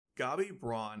Gabi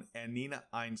Braun and Nina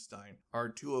Einstein are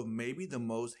two of maybe the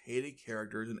most hated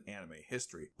characters in anime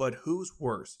history. But who's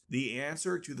worse? The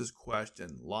answer to this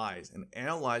question lies in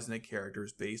analyzing the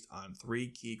characters based on three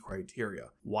key criteria.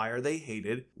 Why are they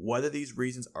hated, whether these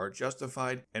reasons are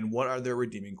justified, and what are their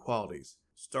redeeming qualities?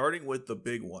 Starting with the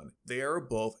big one, they are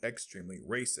both extremely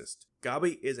racist.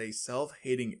 Gabi is a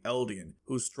self-hating Eldian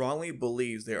who strongly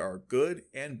believes there are good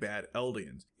and bad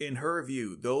Eldians. In her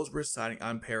view, those residing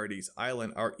on Paradise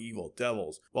Island are evil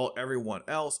devils, while everyone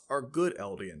else are good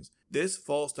Eldians. This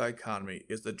false dichotomy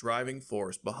is the driving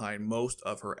force behind most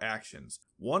of her actions,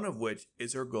 one of which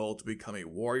is her goal to become a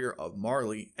warrior of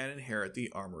Marley and inherit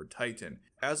the Armored Titan.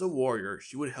 As a warrior,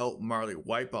 she would help Marley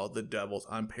wipe out the devils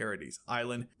on Paradise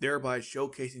Island, thereby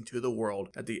showcasing to the world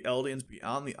that the Eldians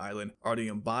beyond the island are the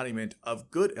embodiment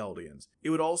of good Eldians.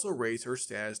 It would also raise her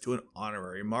status to an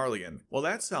honorary Marleyan. Well,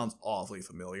 that sounds awfully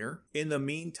familiar. In the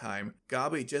meantime,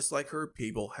 Gabi, just like her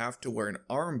people, have to wear an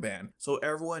armband so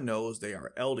everyone knows they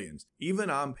are Eldians. Even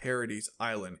on Paradise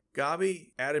Island, Gabi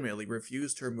adamantly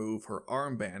refused to remove her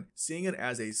armband, seeing it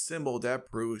as a symbol that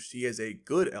proves she is a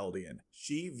good Eldian.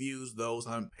 She views those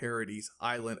on Paradise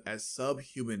Island as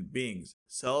subhuman beings,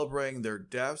 celebrating their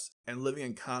deaths and living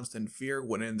in constant fear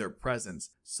when in their presence.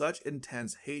 Such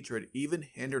intense hatred even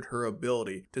hindered her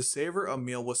ability to savor a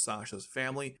meal with Sasha's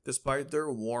family despite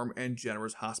their warm and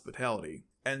generous hospitality.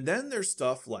 And then there's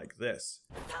stuff like this.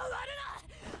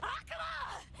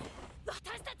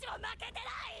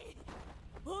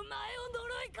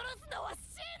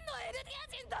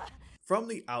 From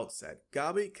the outset,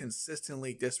 Gabi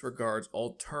consistently disregards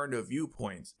alternative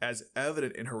viewpoints, as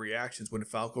evident in her reactions when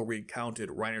Falco recounted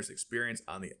Reiner's experience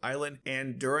on the island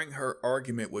and during her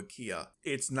argument with Kia.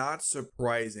 It's not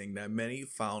surprising that many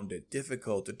found it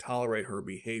difficult to tolerate her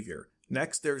behavior.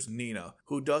 Next, there's Nina,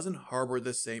 who doesn't harbor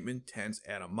the same intense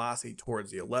animosity towards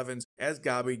the 11s as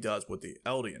Gabi does with the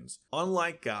Eldians.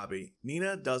 Unlike Gabi,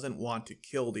 Nina doesn't want to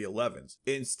kill the 11s.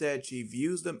 Instead, she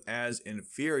views them as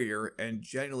inferior and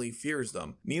genuinely fears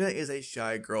them. Nina is a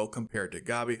shy girl compared to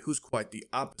Gabi, who's quite the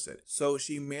opposite, so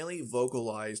she mainly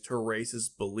vocalized her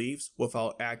racist beliefs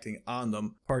without acting on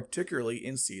them, particularly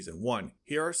in Season 1.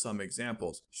 Here are some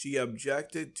examples. She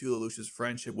objected to Lelouch's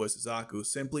friendship with Suzaku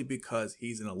simply because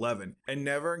he's an 11, and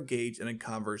never engaged in a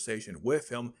conversation with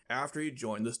him after he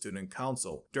joined the student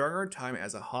council. During her time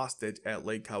as a hostage at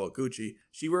Lake Kawaguchi,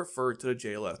 she referred to the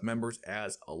JLF members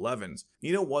as 11s.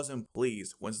 Nina wasn't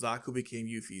pleased when Suzaku became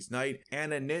Yuffie's knight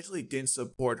and initially didn't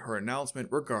support her announcement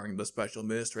regarding the Special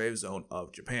Administrative Zone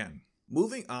of Japan.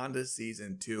 Moving on to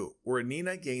Season 2, where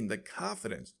Nina gained the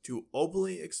confidence to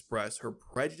openly express her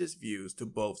prejudiced views to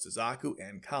both Suzaku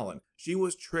and Colin. She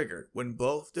was triggered when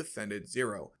both defended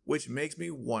Zero, which makes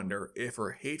me wonder if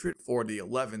her hatred for the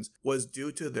 11s was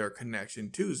due to their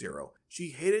connection to Zero.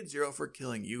 She hated Zero for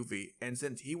killing Yuffie, and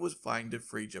since he was fighting to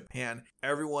free Japan,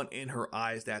 everyone in her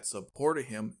eyes that supported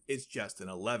him is just an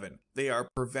 11. They are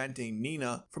preventing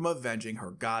Nina from avenging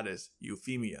her goddess,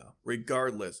 Euphemia.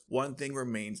 Regardless, one thing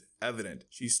remains evident.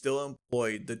 She still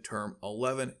employed the term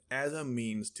 11 as a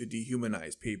means to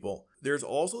dehumanize people. There's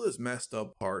also this messed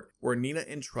up part where Nina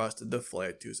entrusted the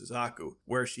flag to Suzaku,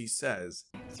 where she says,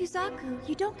 "Suzaku,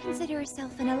 you don't consider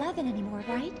yourself an 11 anymore,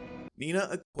 right?" Nina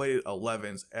equated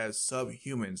 11s as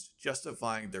subhumans,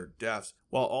 justifying their deaths,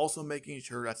 while also making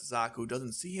sure that Suzaku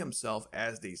doesn't see himself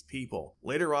as these people.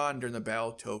 Later on during the Battle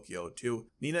of Tokyo 2,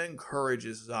 Nina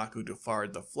encourages Suzaku to fire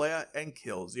the flare and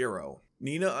kill Zero.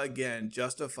 Nina again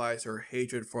justifies her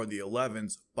hatred for the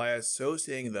 11s by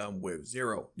associating them with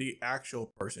Zero, the actual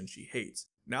person she hates.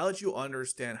 Now that you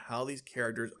understand how these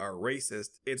characters are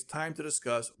racist, it's time to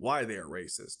discuss why they are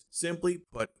racist. Simply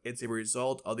put, it's a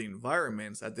result of the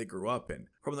environments that they grew up in.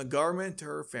 From the government to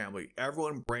her family,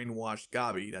 everyone brainwashed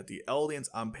Gabi that the Eldians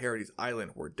on Paradise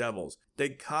Island were devils. They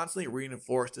constantly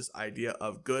reinforced this idea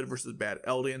of good versus bad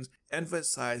Eldians,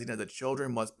 emphasizing that the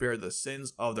children must bear the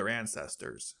sins of their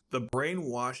ancestors. The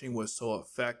brainwashing was so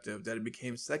effective that it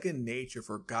became second nature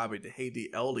for Gabi to hate the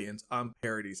Eldians on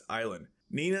Paradise Island.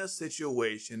 Nina's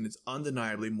situation is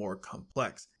undeniably more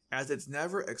complex, as it's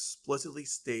never explicitly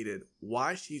stated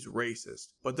why she's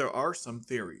racist, but there are some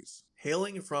theories.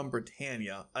 Hailing from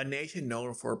Britannia, a nation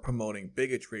known for promoting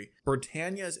bigotry,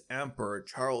 Britannia's Emperor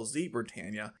Charles Z.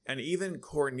 Britannia, and even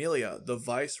Cornelia, the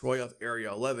Viceroy of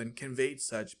Area 11, conveyed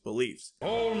such beliefs.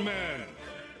 All men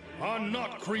are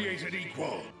not created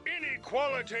equal.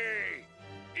 Inequality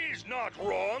is not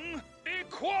wrong.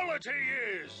 Equality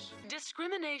is!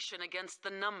 Discrimination against the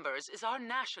numbers is our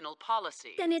national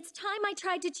policy. Then it's time I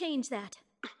tried to change that.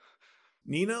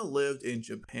 Nina lived in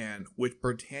Japan, which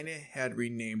Britannia had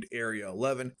renamed Area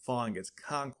 11 following its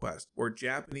conquest, where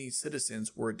Japanese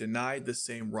citizens were denied the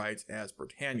same rights as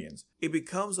Britannians. It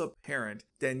becomes apparent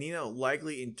that Nina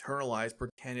likely internalized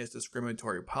Britannia's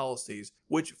discriminatory policies,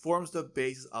 which forms the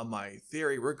basis of my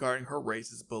theory regarding her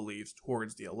racist beliefs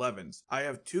towards the 11s. I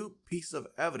have two pieces of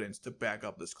evidence to back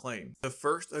up this claim. The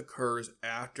first occurs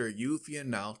after Yuffie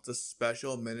announced the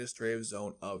Special Administrative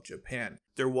Zone of Japan.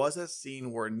 There was a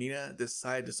scene where Nina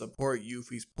decided to support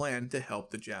Yuffie's plan to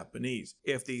help the Japanese.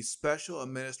 If the Special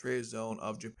Administrative Zone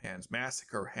of Japan's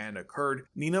massacre hadn't occurred,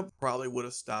 Nina probably would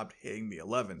have stopped hating the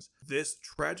 11s. This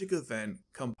tragic event,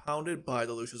 compounded by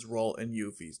Lelouch's role in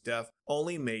Yuffie's death,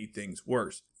 only made things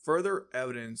worse. Further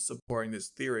evidence supporting this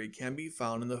theory can be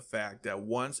found in the fact that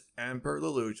once Emperor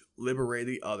Lelouch liberated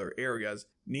the other areas,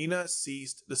 Nina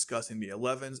ceased discussing the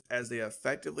 11s as they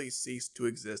effectively ceased to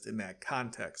exist in that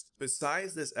context.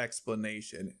 Besides this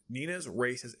explanation, Nina's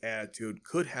racist attitude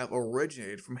could have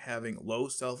originated from having low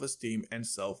self-esteem and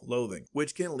self-loathing,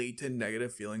 which can lead to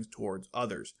negative feelings towards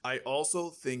others. I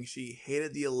also think she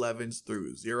hated the 11s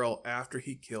through Zero after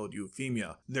he killed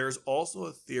Euphemia. There's also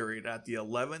a theory that the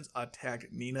 11s attacked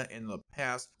Nina in the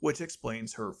past, which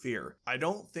explains her fear. I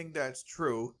don't think that's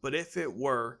true, but if it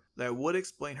were, that would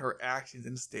explain her actions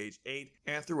in Stage 8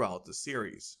 and throughout the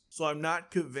series. So I'm not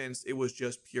convinced it was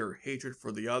just pure hatred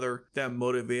for the other that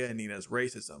motivated Nina's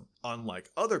racism,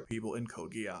 unlike other people in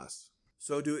Code Geass.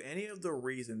 So do any of the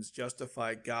reasons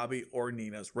justify Gabi or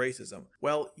Nina's racism?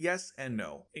 Well, yes and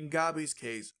no. In Gabi's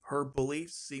case, her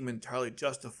beliefs seem entirely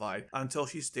justified until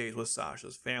she stays with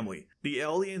Sasha's family. The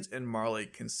Eldians and Marley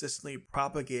consistently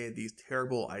propagated these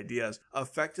terrible ideas,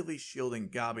 effectively shielding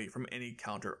Gabi from any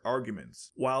counter-arguments.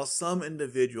 While some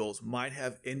individuals might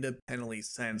have independently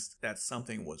sensed that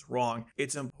something was wrong,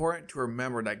 it's important to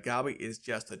remember that Gabi is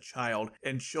just a child,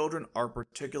 and children are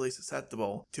particularly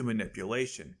susceptible to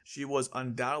manipulation. She was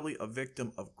undoubtedly a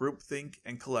victim of groupthink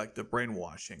and collective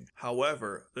brainwashing.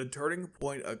 However, the turning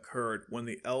point occurred when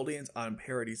the Eldians on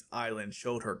Paradise Island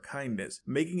showed her kindness,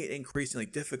 making it increasingly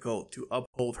difficult to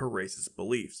uphold her racist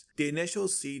beliefs. The initial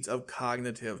seeds of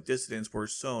cognitive dissonance were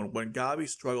sown when Gabi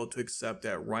struggled to accept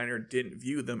that Reiner didn't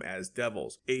view them as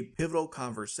devils, a pivotal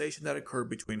conversation that occurred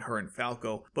between her and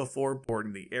Falco before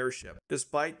boarding the airship.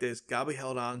 Despite this, Gabi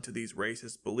held on to these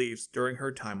racist beliefs during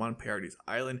her time on Paradise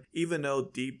Island, even though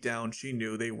deep down she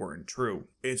knew they weren't true.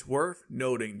 It's worth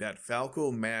noting that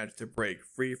Falco managed to break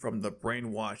free from the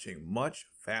brainwashing much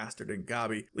faster than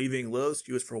Gabi, leaving little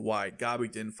excuse for why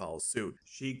Gabi didn't follow suit.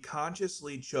 She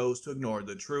consciously chose to ignore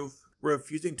the truth,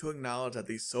 refusing to acknowledge that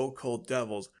these so-called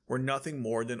devils were nothing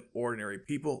more than ordinary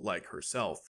people like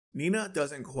herself. Nina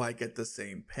doesn't quite get the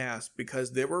same pass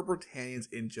because there were Britannians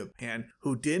in Japan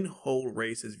who didn't hold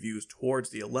racist views towards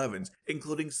the 11s,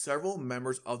 including several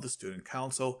members of the student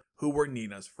council who were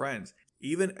Nina's friends.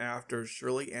 Even after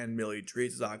Shirley and Millie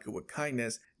treated Zaku with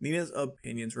kindness, Nina's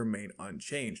opinions remained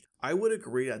unchanged. I would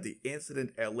agree that the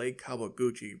incident at Lake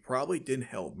Kawaguchi probably didn't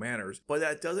help manners, but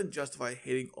that doesn't justify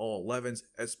hating all 11s,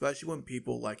 especially when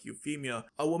people like Euphemia,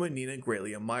 a woman Nina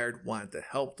greatly admired, wanted to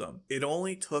help them. It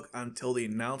only took until the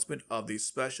announcement of the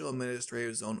Special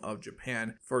Administrative Zone of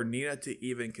Japan for Nina to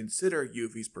even consider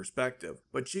Yuffie's perspective,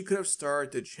 but she could have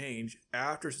started to change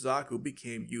after Suzaku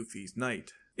became Yuffie's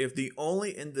knight. If the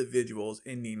only individuals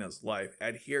in Nina's life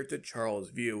adhered to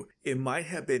Charles' view, it might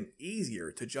have been easier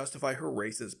to justify her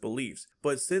racist beliefs,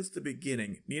 but since the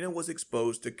beginning, Nina was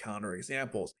exposed to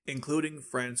counterexamples, including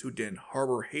friends who didn't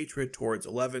harbor hatred towards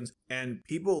 11s, and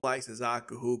people like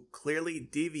Suzaku who clearly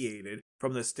deviated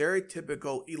from the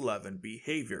stereotypical 11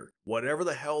 behavior, whatever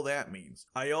the hell that means.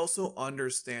 I also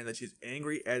understand that she's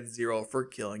angry at Zero for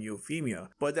killing Euphemia,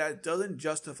 but that doesn't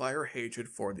justify her hatred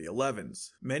for the 11s,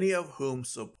 many of whom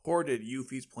supported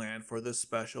Yuffie's plan for the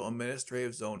Special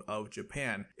Administrative Zone of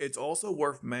Japan. It's also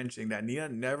worth mentioning that Nina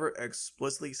never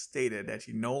explicitly stated that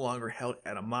she no longer held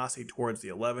animosity towards the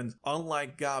 11s,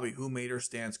 unlike Gabi, who made her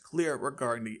stance clear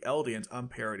regarding the Eldians on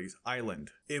Paradise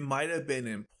Island. It might have been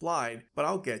implied, but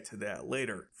I'll get to that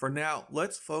later. For now,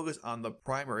 let's focus on the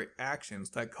primary actions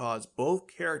that caused both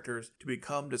characters to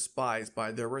become despised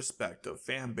by their respective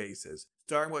fan bases.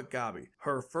 Starting with Gabi,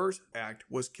 her first act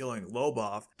was killing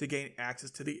Lobov to gain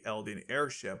access to the Eldian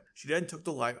airship. She then took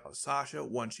the life of Sasha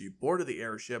once she boarded the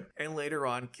airship, and later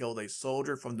on killed a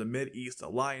soldier from the Mid-East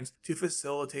Alliance to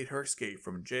facilitate her escape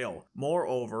from jail.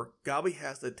 Moreover, Gabi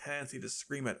has the tendency to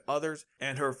scream at others,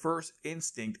 and her first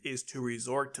instinct is to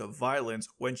resort to violence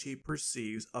when she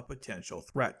perceives a potential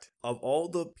threat. Of all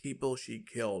the people she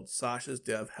killed, Sasha's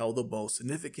death held the most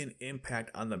significant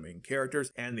impact on the main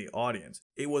characters and the audience.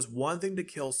 It was one thing to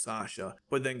to kill Sasha,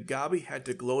 but then Gabi had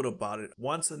to gloat about it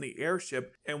once in the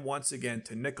airship and once again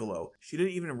to Niccolo. She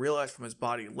didn't even realize from his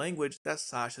body language that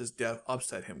Sasha's death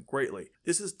upset him greatly.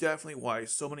 This is definitely why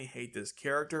so many hate this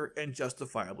character, and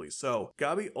justifiably so.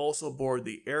 Gabi also boarded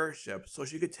the airship so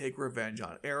she could take revenge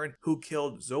on Eren, who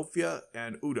killed Zofia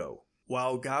and Udo.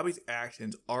 While Gabi's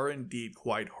actions are indeed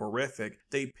quite horrific,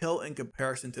 they pale in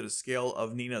comparison to the scale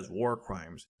of Nina's war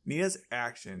crimes. Nina's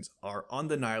actions are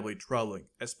undeniably troubling,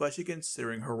 especially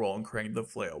considering her role in creating the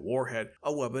Flea warhead,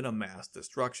 a weapon of mass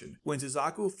destruction. When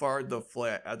Suzaku fired the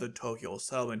Flea at the Tokyo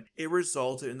settlement, it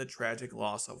resulted in the tragic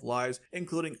loss of lives,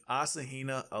 including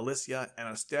Asahina, Alicia, and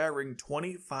a staggering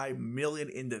 25 million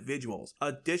individuals.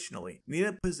 Additionally,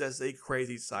 Nina possesses a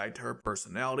crazy side to her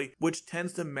personality, which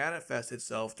tends to manifest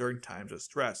itself during times of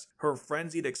stress. Her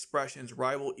frenzied expressions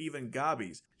rival even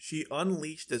Gabi's. She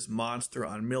unleashed this monster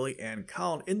on Millie and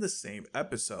Colin in the same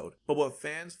episode, but what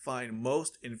fans find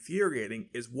most infuriating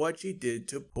is what she did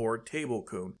to poor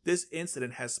Table-kun. This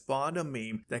incident has spawned a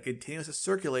meme that continues to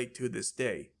circulate to this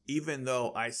day, even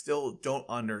though I still don't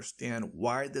understand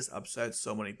why this upset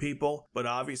so many people, but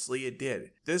obviously it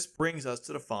did. This brings us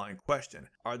to the following question: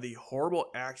 are the horrible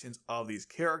actions of these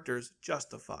characters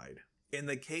justified? In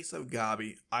the case of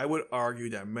Gabi, I would argue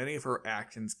that many of her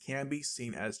actions can be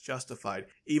seen as justified,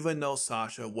 even though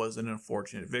Sasha was an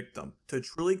unfortunate victim. To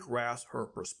truly grasp her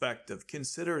perspective,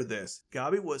 consider this: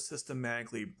 Gabi was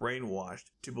systematically brainwashed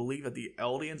to believe that the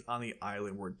Eldians on the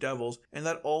island were devils, and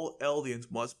that all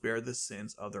Eldians must bear the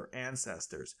sins of their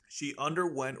ancestors. She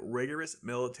underwent rigorous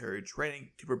military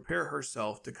training to prepare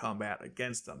herself to combat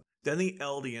against them. Then the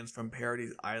Eldians from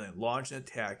Paradise Island launched an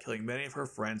attack, killing many of her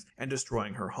friends and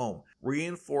destroying her home,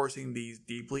 reinforcing these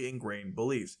deeply ingrained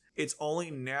beliefs. It's only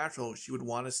natural she would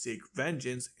want to seek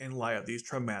vengeance in light of these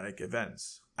traumatic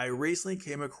events. I recently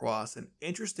came across an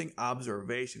interesting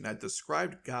observation that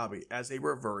described Gabi as a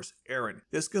reverse Eren.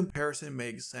 This comparison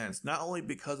makes sense not only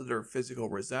because of their physical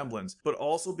resemblance, but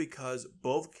also because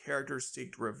both characters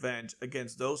seek revenge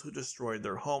against those who destroyed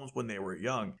their homes when they were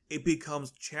young. It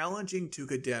becomes challenging to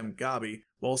condemn Gabi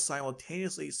while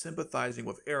simultaneously sympathizing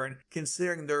with Eren,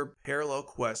 considering their parallel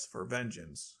quests for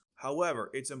vengeance. However,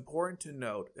 it's important to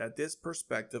note that this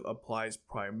perspective applies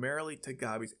primarily to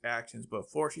Gabi's actions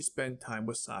before she spent time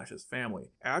with Sasha's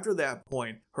family. After that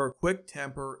point, her quick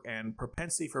temper and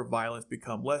propensity for violence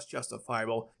become less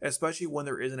justifiable, especially when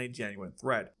there isn't a genuine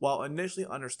threat. While initially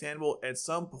understandable, at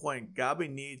some point Gabi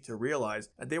needed to realize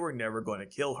that they were never going to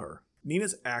kill her.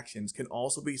 Nina's actions can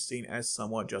also be seen as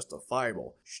somewhat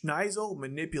justifiable. Schneizel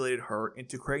manipulated her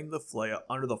into creating the Flea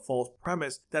under the false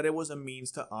premise that it was a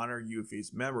means to honor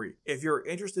Yuffie's memory. If you're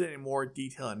interested in a more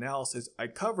detailed analysis, I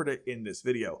covered it in this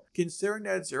video. Considering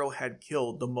that Zero had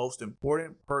killed the most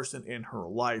important person in her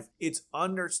life, it's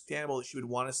understandable that she would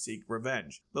want to seek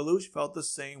revenge. Lelouch felt the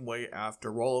same way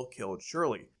after Rollo killed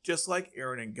Shirley. Just like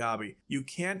Eren and Gabi, you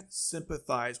can't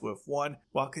sympathize with one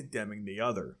while condemning the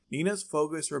other. Nina's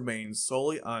focus remains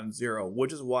solely on Zero,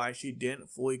 which is why she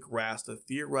didn't fully grasp the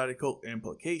theoretical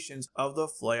implications of the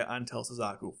Flea until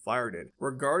Suzaku fired it.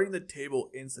 Regarding the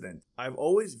table incident, I've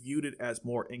always viewed it as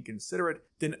more inconsiderate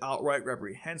than outright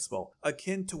reprehensible,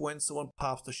 akin to when someone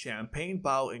pops the champagne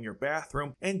bottle in your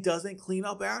bathroom and doesn't clean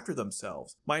up after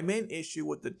themselves. My main issue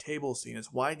with the table scene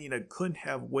is why Nina couldn't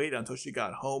have waited until she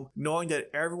got home, knowing that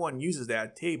everyone uses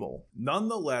that table.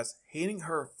 Nonetheless, hating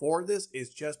her for this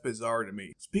is just bizarre to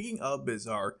me. Speaking of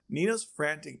bizarre, Nina's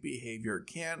frantic behavior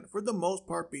can, for the most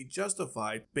part, be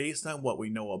justified based on what we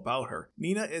know about her.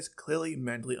 Nina is clearly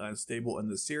mentally unstable in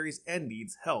the series and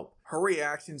needs help. Her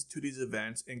reactions to these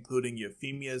events, including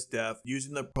Euphemia's death,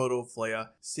 using the Proto-Flea,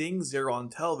 seeing Zero on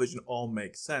television, all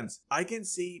make sense. I can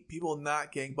see people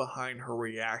not getting behind her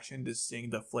reaction to seeing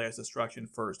the Flea's destruction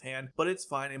firsthand, but it's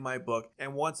fine in my book,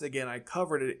 and once again I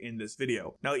covered it in this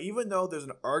video. Now, even though there's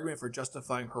an argument for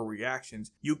justifying her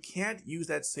reactions, you can't use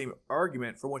that same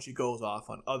argument for when she goes off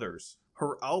on others.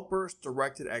 Her outburst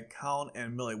directed at Colin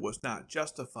and Millie was not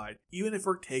justified, even if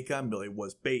her take on Millie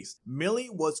was based. Millie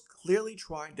was clearly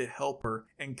trying to help her,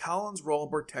 and Colin's role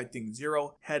in protecting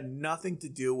Zero had nothing to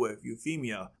do with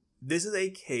Euphemia. This is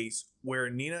a case where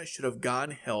Nina should have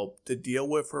gotten help to deal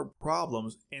with her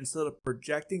problems instead of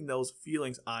projecting those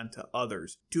feelings onto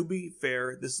others. To be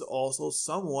fair, this is also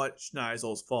somewhat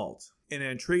Schneizel's fault. In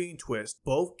an intriguing twist,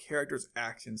 both characters'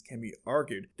 actions can be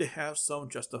argued to have some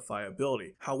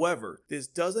justifiability. However, this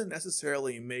doesn't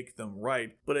necessarily make them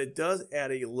right, but it does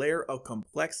add a layer of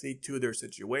complexity to their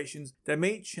situations that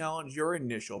may challenge your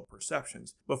initial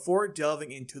perceptions. Before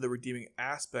delving into the redeeming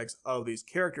aspects of these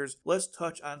characters, let's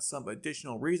touch on some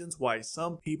additional reasons why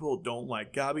some people don't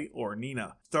like Gabi or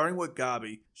Nina. Starting with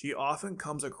Gabi, she often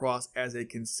comes across as a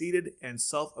conceited and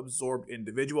self-absorbed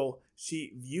individual.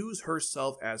 She views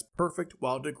herself as perfect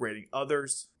while degrading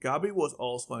others. Gabi was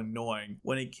also annoying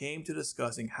when it came to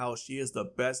discussing how she is the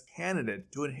best candidate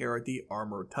to inherit the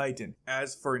Armored Titan.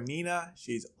 As for Nina,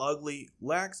 she's ugly,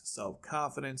 lacks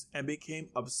self-confidence, and became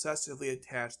obsessively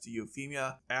attached to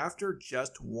Euphemia after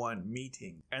just one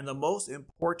meeting. And the most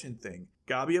important thing,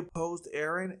 Gabi opposed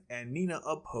Eren and Nina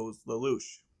opposed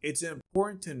Lelouch. It's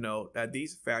important to note that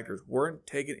these factors weren't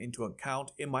taken into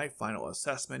account in my final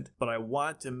assessment, but I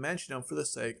wanted to mention them for the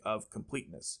sake of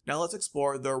completeness. Now let's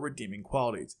explore their redeeming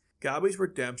qualities. Gabi's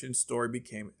redemption story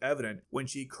became evident when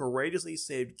she courageously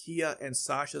saved Kia and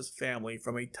Sasha's family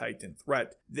from a Titan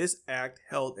threat. This act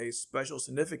held a special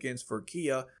significance for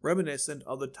Kia, reminiscent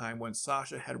of the time when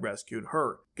Sasha had rescued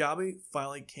her. Gabi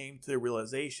finally came to the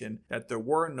realization that there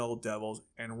were no devils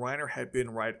and Reiner had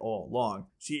been right all along.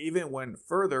 She even went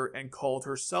further and called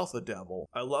herself a devil.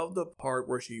 I love the part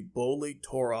where she boldly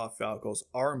tore off Falco's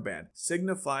armband,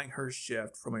 signifying her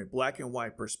shift from a black and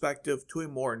white perspective to a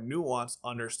more nuanced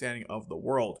understanding of the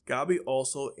world. Gabi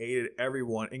also aided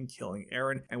everyone in killing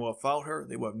Eren, and without her,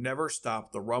 they would have never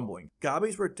stopped the rumbling.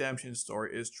 Gabi's redemption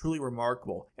story is truly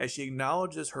remarkable, as she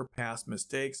acknowledges her past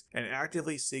mistakes and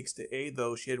actively seeks to aid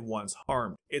those she had once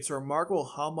harmed. It's remarkable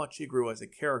how much she grew as a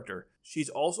character. She's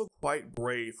also quite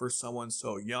brave for someone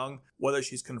so young, whether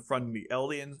she's confronting the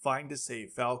Eldians, fighting to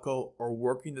save Falco, or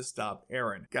working to stop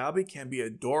Eren. Gabi can be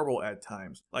adorable at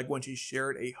times, like when she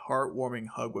shared a heartwarming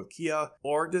hug with Kia,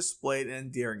 or displayed an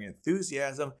endearing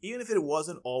enthusiasm, even if it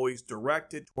wasn't always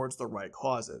directed towards the right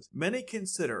causes. Many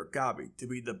consider Gabi to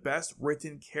be the best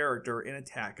written character in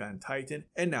Attack on Titan,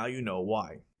 and now you know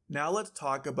why. Now let's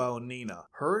talk about Nina.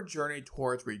 Her journey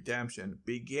towards redemption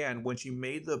began when she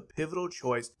made the pivotal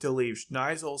choice to leave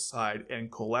Schneidsel's side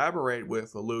and collaborate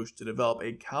with Lelouch to develop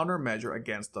a countermeasure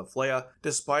against the Flea,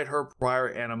 despite her prior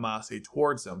animosity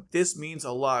towards him. This means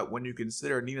a lot when you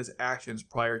consider Nina's actions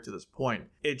prior to this point.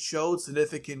 It showed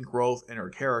significant growth in her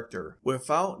character.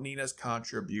 Without Nina's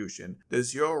contribution, the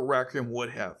Zero Requiem would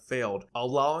have failed,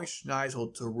 allowing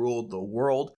Schneisel to rule the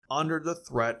world under the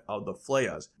threat of the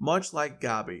Fleas. Much like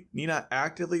Gabi, Nina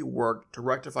actively worked to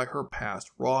rectify her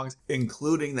past wrongs,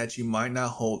 including that she might not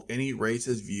hold any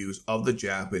racist views of the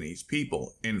Japanese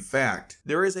people. In fact,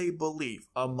 there is a belief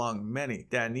among many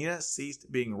that Nina ceased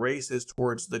being racist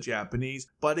towards the Japanese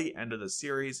by the end of the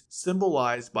series,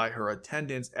 symbolized by her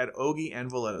attendance at Ogi and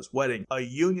Valletta's wedding, a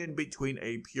union between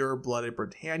a pure-blooded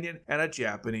Britannian and a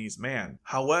Japanese man.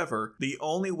 However, the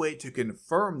only way to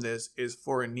confirm this is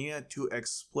for Nina to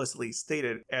explicitly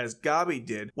stated, as Gabi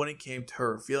did when it came to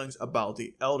her feelings about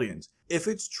the Eldians. If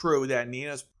it's true that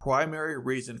Nina's primary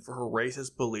reason for her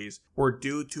racist beliefs were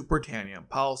due to Britannian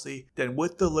policy, then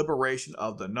with the liberation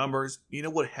of the numbers, Nina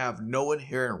would have no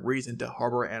inherent reason to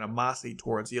harbor animosity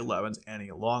towards the 11s any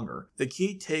longer. The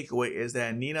key takeaway is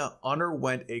that Nina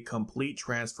underwent a complete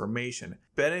transformation,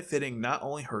 benefiting not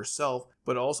only herself,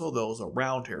 but also those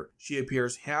around her. She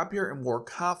appears happier and more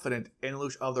confident in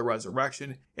Lelouch of the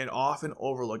Resurrection. An often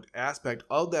overlooked aspect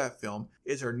of that film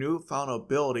is her newfound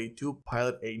ability to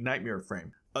pilot a nightmare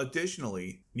frame.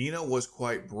 Additionally, Nina was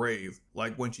quite brave,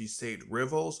 like when she saved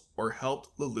Rivals or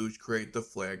helped Lelouch create the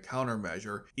flag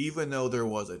countermeasure, even though there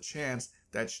was a chance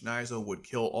that Schneisel would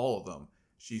kill all of them.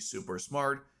 She's super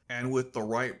smart, and with the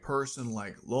right person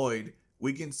like Lloyd,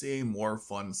 we can see a more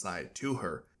fun side to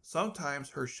her.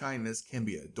 Sometimes her shyness can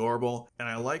be adorable, and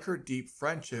I like her deep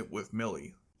friendship with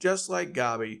Millie. Just like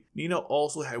Gabi, Nina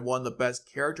also had one of the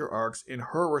best character arcs in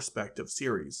her respective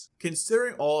series.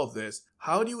 Considering all of this,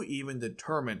 how do you even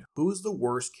determine who's the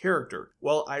worst character?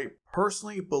 Well, I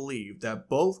personally believe that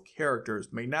both characters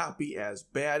may not be as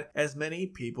bad as many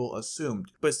people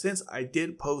assumed, but since I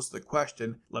did post the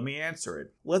question, let me answer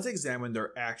it. Let's examine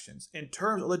their actions. In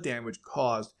terms of the damage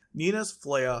caused, Nina's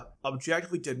Flea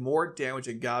objectively did more damage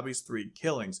than Gabi's 3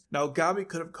 killings. Now, Gabi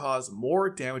could have caused more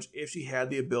damage if she had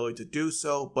the ability to do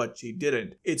so, but she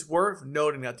didn't. It's worth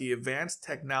noting that the advanced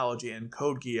technology in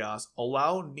Code Geass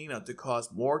allowed Nina to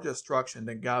cause more destruction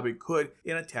than Gabi could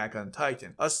in Attack on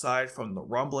Titan, aside from the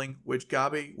rumbling, which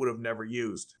Gabi would have never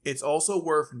used. It's also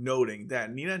worth noting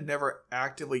that Nina never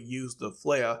actively used the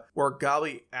Flea, where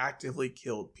Gabi actively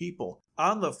killed people.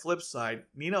 On the flip side,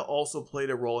 Nina also played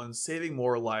a role in saving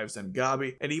more lives than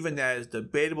Gabi, and even that is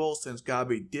debatable since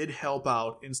Gabi did help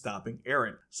out in stopping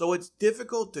Eren. So it's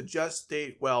difficult to just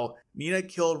state, well, Nina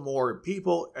killed more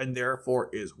people and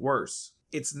therefore is worse.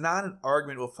 It's not an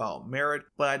argument without merit,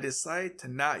 but I decided to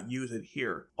not use it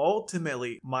here.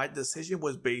 Ultimately, my decision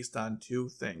was based on two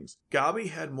things. Gabi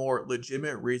had more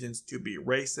legitimate reasons to be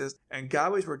racist, and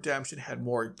Gabi's redemption had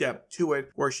more depth to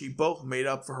it, where she both made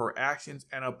up for her actions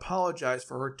and apologized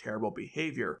for her terrible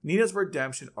behavior. Nina's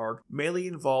redemption arc mainly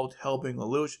involved helping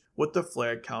Lelouch with the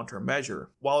flag countermeasure.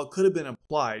 While it could have been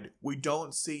implied, we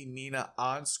don't see Nina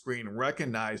on screen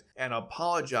recognize and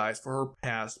apologize for her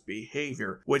past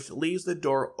behavior, which leaves the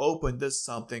door open to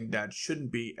something that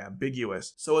shouldn't be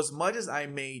ambiguous. So as much as I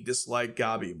may dislike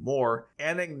Gabi more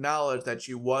and acknowledge that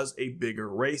she was a bigger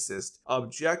racist,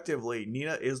 objectively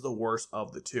Nina is the worst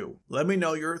of the two. Let me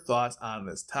know your thoughts on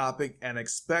this topic and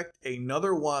expect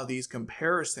another one of these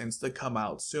comparisons to come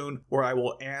out soon, where I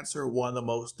will answer one of the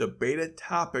most debated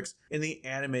topics in the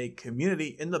anime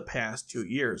community in the past 2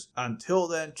 years. Until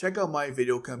then, check out my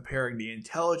video comparing the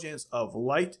intelligence of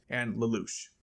Light and Lelouch.